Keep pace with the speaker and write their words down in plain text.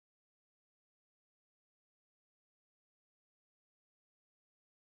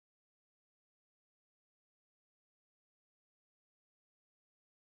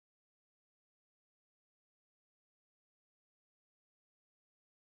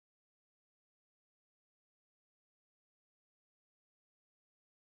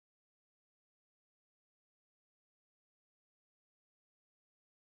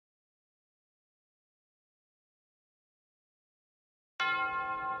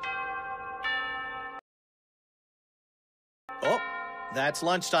That's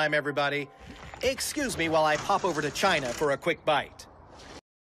lunchtime, everybody. Excuse me while I pop over to China for a quick bite.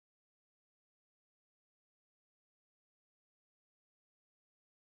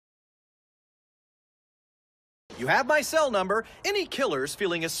 You have my cell number. Any killers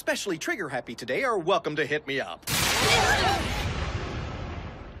feeling especially trigger-happy today are welcome to hit me up.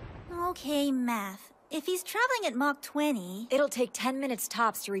 Okay, math. If he's traveling at Mach 20... It'll take 10 minutes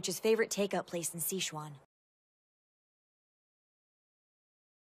tops to reach his favorite takeout place in Sichuan.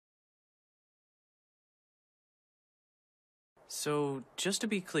 So, just to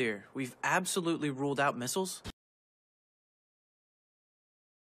be clear, we've absolutely ruled out missiles?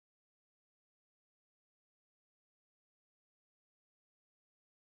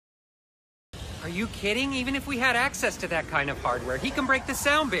 Are you kidding? Even if we had access to that kind of hardware, he can break the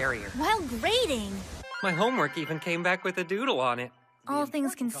sound barrier. While grading! My homework even came back with a doodle on it. All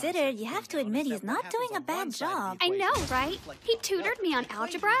things considered, you have to admit he's not doing a bad job. I know, right? He tutored me on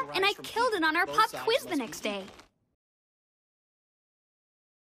algebra, and I killed it on our pop quiz the next day.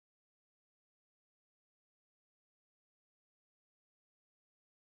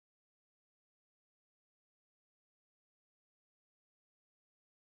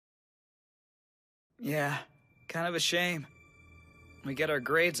 Yeah, kind of a shame. We get our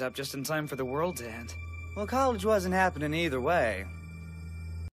grades up just in time for the world to end. Well, college wasn't happening either way.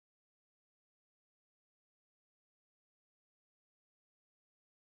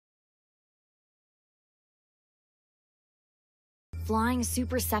 Flying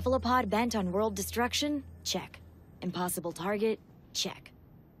super cephalopod bent on world destruction? Check. Impossible target? Check.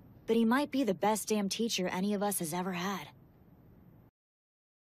 But he might be the best damn teacher any of us has ever had.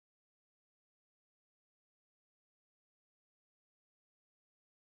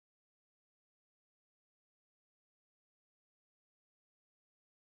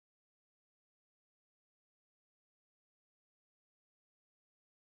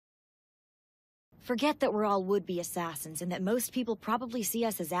 Forget that we're all would-be assassins and that most people probably see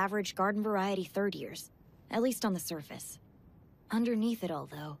us as average garden-variety third-years. At least on the surface. Underneath it all,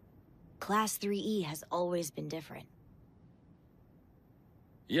 though, Class 3E has always been different.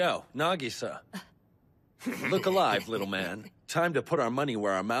 Yo, Nagisa. Look alive, little man. Time to put our money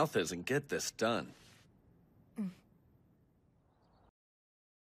where our mouth is and get this done.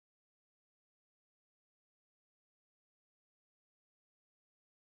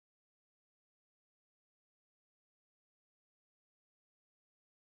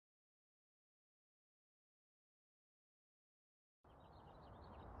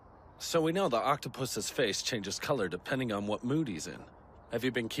 So we know the octopus's face changes color depending on what mood he's in. Have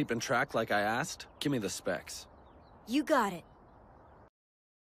you been keeping track like I asked? Give me the specs. You got it.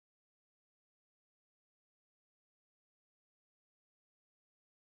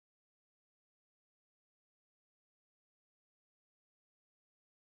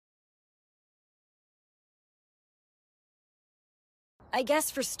 I guess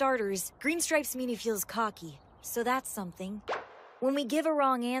for starters, green stripes mean he feels cocky, so that's something. When we give a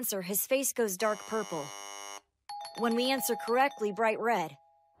wrong answer, his face goes dark purple. When we answer correctly, bright red.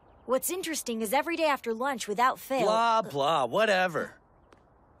 What's interesting is every day after lunch, without fail... Blah, blah, whatever.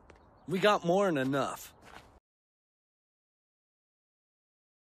 We got more than enough.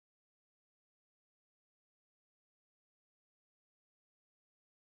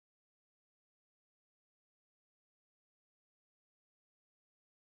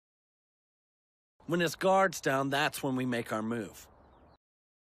 When his guard's down, that's when we make our move.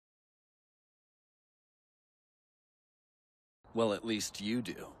 Well, at least you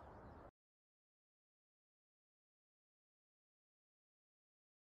do.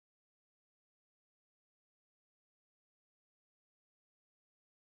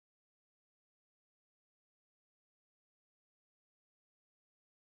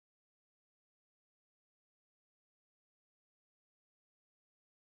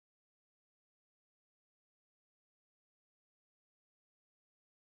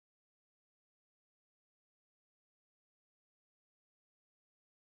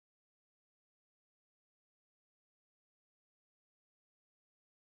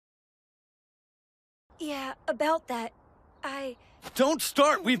 Yeah, about that, Don't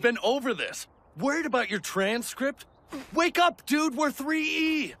start! We've been over this! Worried about your transcript? Wake up, dude! We're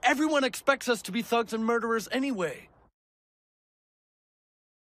 3E! Everyone expects us to be thugs and murderers anyway.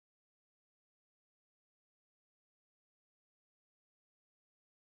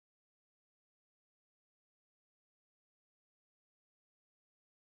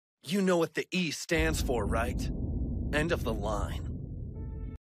 You know what the E stands for, right? End of the line.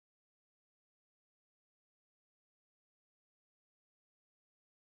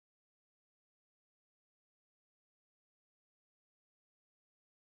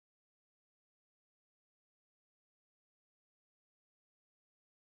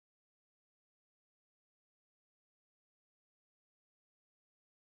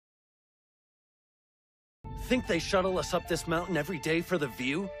 Think they shuttle us up this mountain every day for the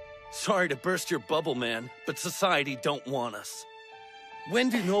view? Sorry to burst your bubble, man, but society don't want us. When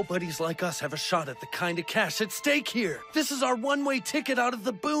do nobodies like us have a shot at the kind of cash at stake here? This is our one-way ticket out of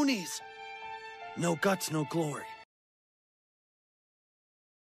the boonies. No guts, no glory.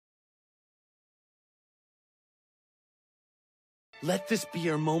 Let this be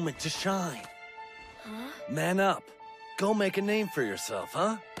your moment to shine. Huh? Man up. Go make a name for yourself,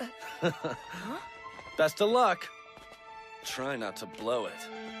 huh? Huh? Best of luck. Try not to blow it.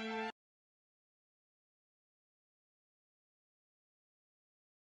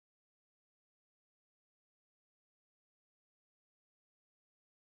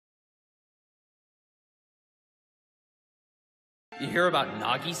 You hear about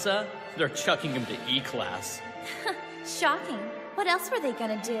Nagisa? They're chucking him to E-class. Shocking. What else were they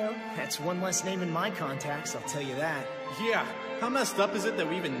gonna do? That's one less name in my contacts, I'll tell you that. Yeah, how messed up is it that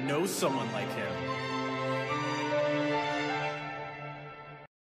we even know someone like him?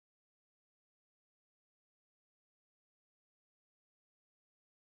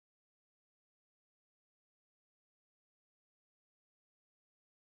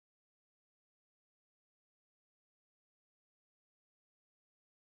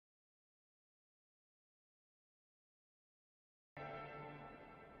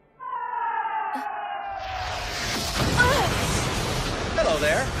 Hello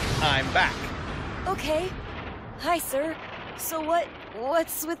there. I'm back. Okay. Hi, sir. So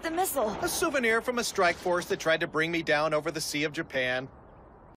what's with the missile? A souvenir from a strike force that tried to bring me down over the Sea of Japan.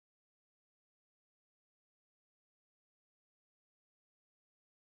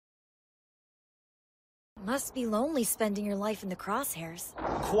 Must be lonely spending your life in the crosshairs.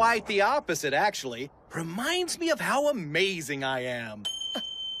 Quite the opposite, actually. Reminds me of how amazing I am.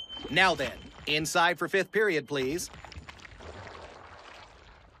 Now then, inside for 5th period, please.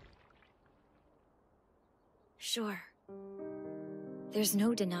 Sure. There's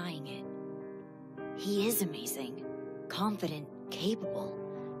no denying it. He is amazing, confident, capable,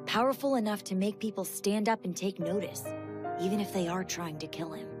 powerful enough to make people stand up and take notice, even if they are trying to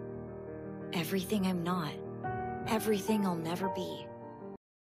kill him. Everything I'm not, everything I'll never be.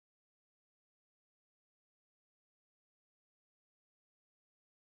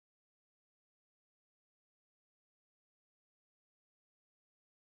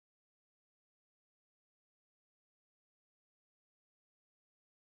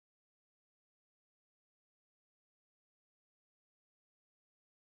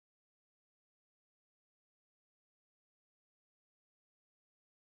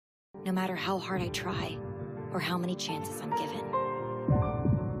 No matter how hard I try, or how many chances I'm given.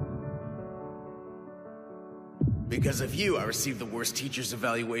 Because of you, I received the worst teacher's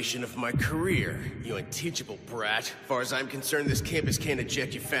evaluation of my career. You unteachable brat. As far as I'm concerned, this campus can't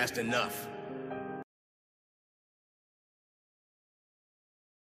eject you fast enough.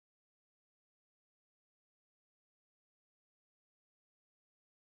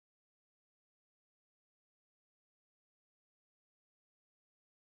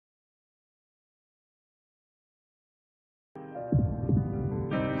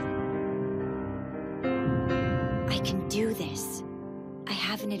 I can do this. I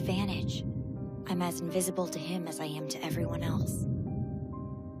have an advantage. I'm as invisible to him as I am to everyone else.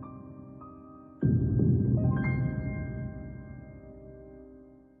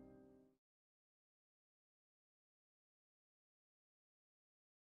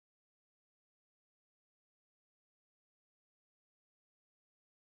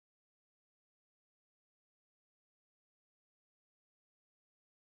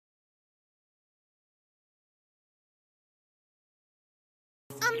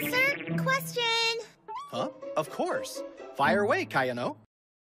 Sir, question. Huh? Of course. Fire away, Kayano.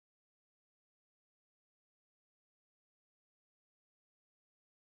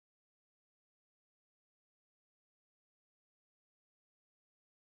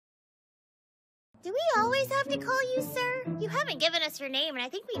 Do we always have to call you sir? You haven't given us your name, and I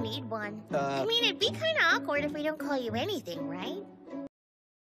think we need one. I mean, it'd be kind of awkward if we don't call you anything, right?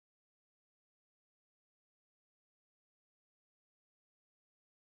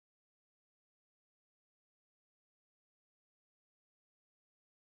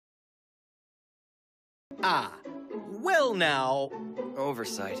 Ah, well now.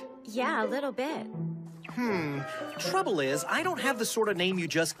 Oversight. Yeah, a little bit. Trouble is, I don't have the sort of name you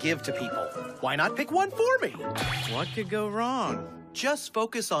just give to people. Why not pick one for me? What could go wrong? Just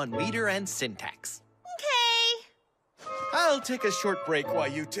focus on meter and syntax. Okay. I'll take a short break while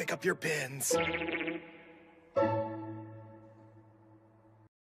you take up your pens.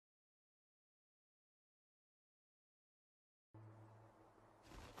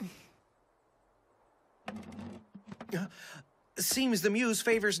 Seems the muse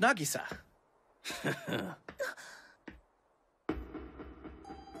favors Nagisa.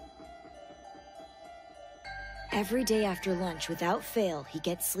 Every day after lunch, without fail, he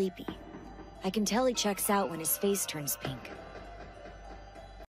gets sleepy. I can tell he checks out when his face turns pink.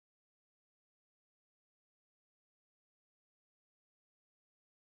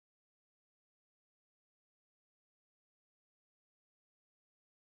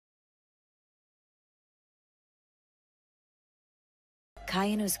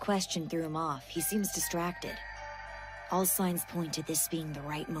 Kayano's question threw him off. He seems distracted. All signs point to this being the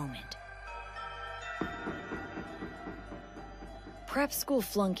right moment. Prep school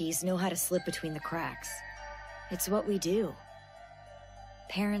flunkies know how to slip between the cracks. It's what we do.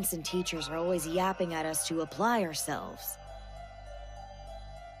 Parents and teachers are always yapping at us to apply ourselves.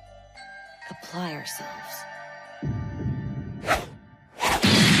 Apply ourselves.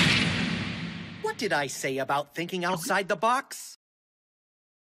 What did I say about thinking outside the box?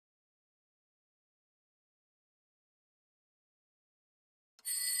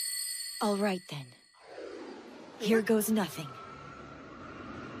 All right then. Here goes nothing.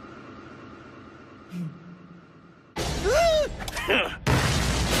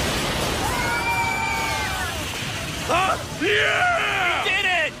 Yeah! Did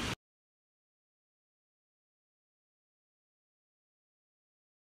it!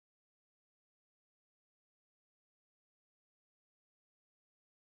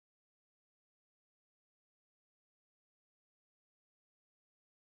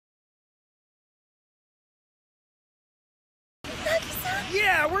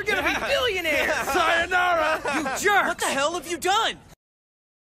 Yeah, we're gonna be billionaires! Sayonara! You jerks! What the hell have you done?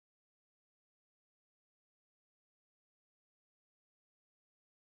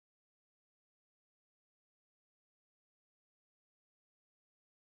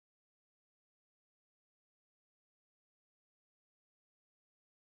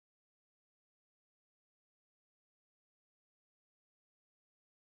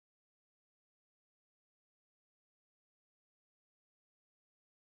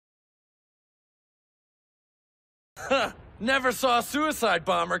 Never saw a suicide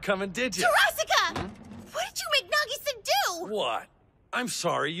bomber coming, did you? Tarasika! What did you make Nagisa do? What? I'm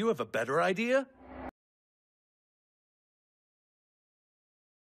sorry, you have a better idea?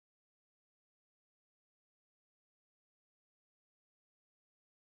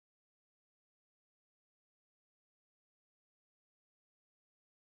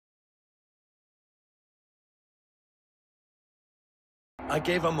 I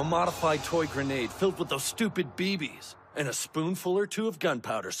gave him a modified toy grenade filled with those stupid BBs, and a spoonful or two of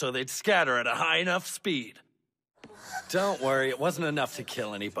gunpowder so they'd scatter at a high enough speed. Don't worry, it wasn't enough to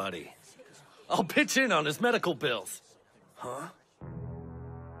kill anybody. I'll pitch in on his medical bills. Huh?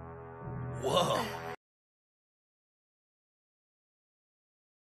 Whoa.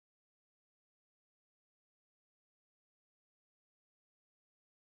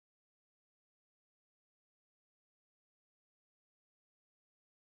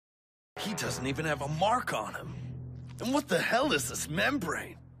 He doesn't even have a mark on him. And what the hell is this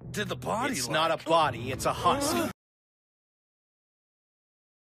membrane? Did the body It's not a body, it's a husk.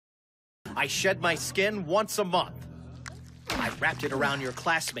 I shed my skin once a month. I wrapped it around your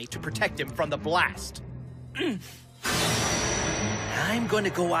classmate to protect him from the blast. I'm going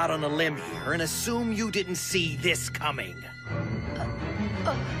to go out on a limb here and assume you didn't see this coming.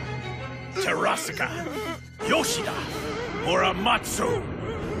 Tarasika, Yoshida, Muramatsu.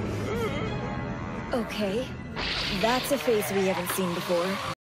 Okay. That's a face we haven't seen before.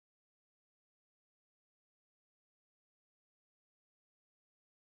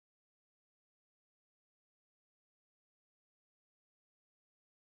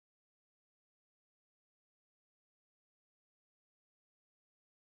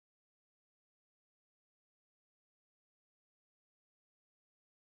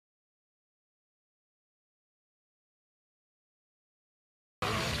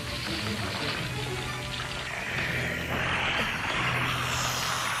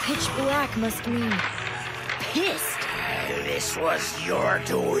 Pitch black must mean pissed. This was your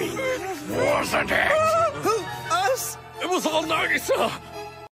doing, wasn't it? Us? It was all Nagisa!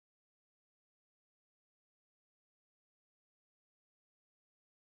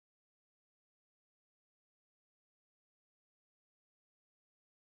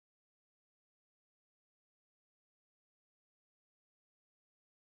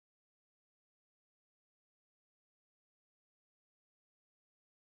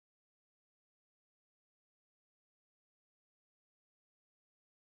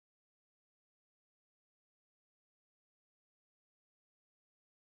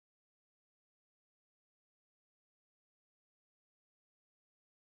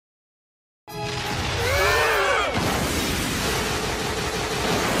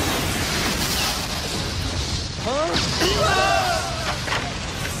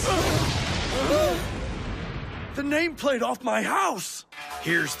 the nameplate off my house!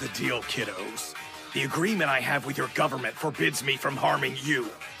 Here's the deal, kiddos. The agreement I have with your government forbids me from harming you.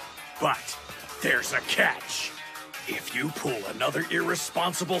 But there's a catch. If you pull another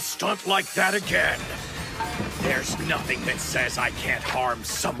irresponsible stunt like that again, there's nothing that says I can't harm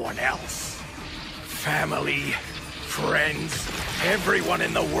someone else. Family, friends, everyone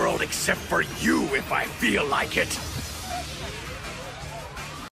in the world except for you if I feel like it.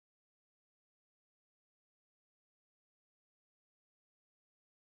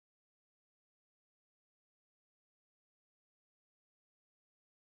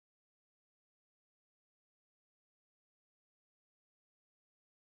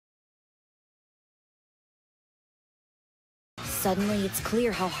 Suddenly, it's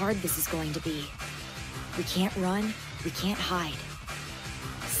clear how hard this is going to be. We can't run, we can't hide.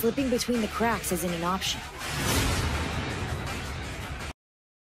 Slipping between the cracks isn't an option.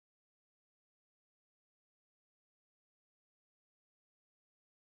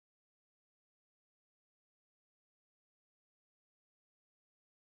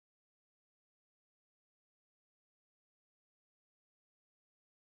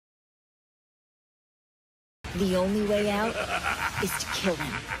 The only way out is to kill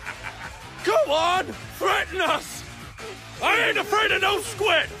him. Go on! Threaten us! I ain't afraid of no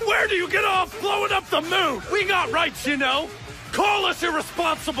squid! Where do you get off blowing up the moon? We got rights, you know! Call us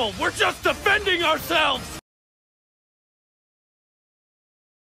irresponsible! We're just defending ourselves!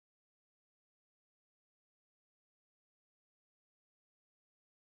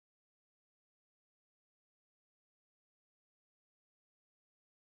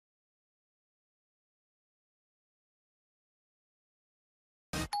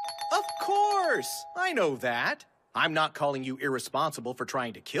 Of course! I know that. I'm not calling you irresponsible for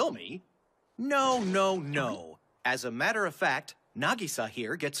trying to kill me. No, no, no. As a matter of fact, Nagisa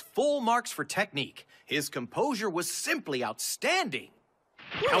here gets full marks for technique. His composure was simply outstanding.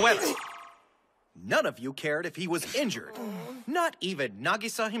 However, none of you cared if he was injured. Not even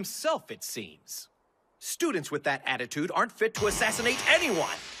Nagisa himself, it seems. Students with that attitude aren't fit to assassinate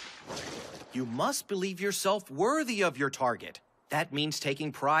anyone. You must believe yourself worthy of your target. That means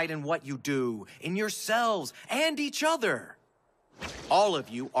taking pride in what you do, in yourselves, and each other. All of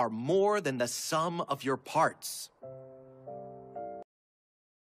you are more than the sum of your parts.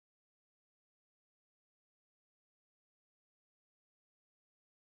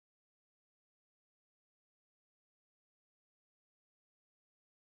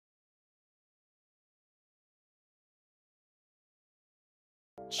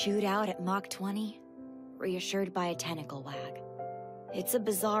 Chewed out at Mach 20, reassured by a tentacle wag. It's a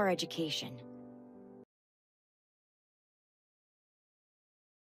bizarre education.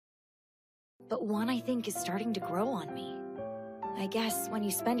 But one I think is starting to grow on me. I guess when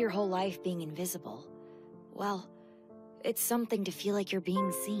you spend your whole life being invisible, well, it's something to feel like you're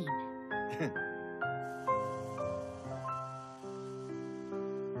being seen.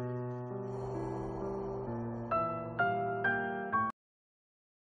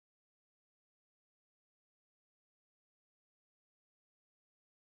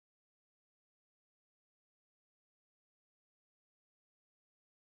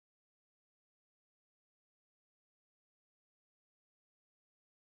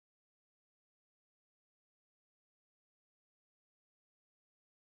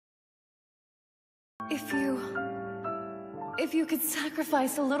 If you could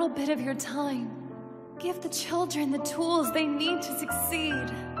sacrifice a little bit of your time, give the children the tools they need to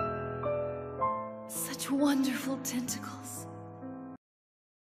succeed. Such wonderful tentacles.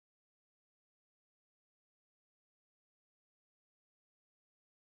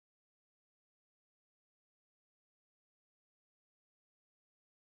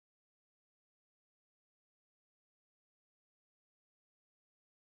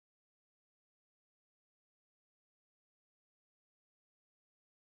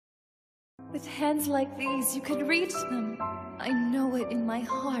 With hands like these, you could reach them. I know it in my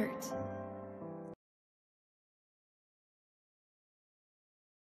heart.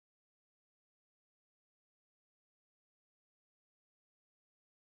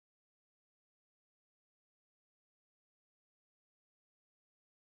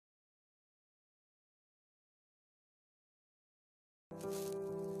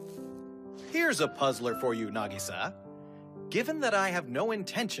 Here's a puzzler for you, Nagisa. Given that I have no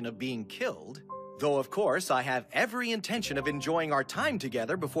intention of being killed, though of course I have every intention of enjoying our time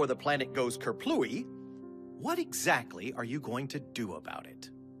together before the planet goes kerplooey, what exactly are you going to do about it?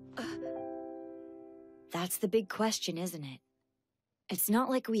 That's the big question, isn't it? It's not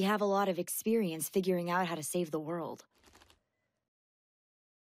like we have a lot of experience figuring out how to save the world.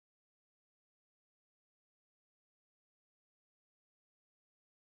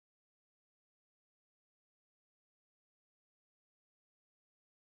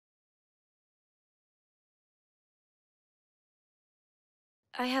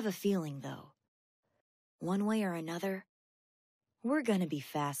 I have a feeling, though. One way or another, we're gonna be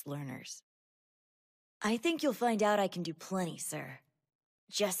fast learners. I think you'll find out I can do plenty, sir.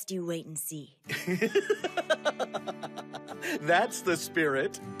 Just you wait and see. That's the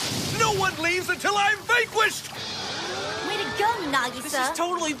spirit. No one leaves until I'm vanquished! Way to go, Nagisa! This is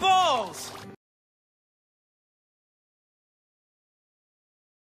totally balls!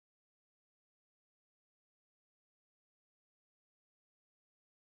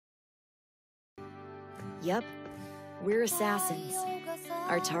 Yep, we're assassins.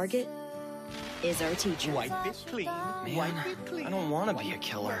 Our target is our teacher. Wipe it clean. Man, I don't want to be a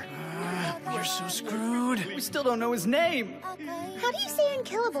killer. You're so screwed. We still don't know his name. How do you say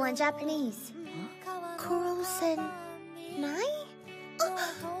unkillable in Japanese? Koro-sen... Nai?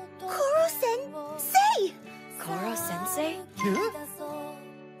 Koro-sensei! Koro-sensei?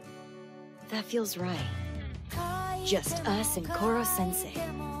 That feels right. Just us and Koro-sensei.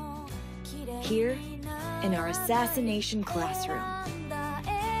 Here, in our assassination classroom.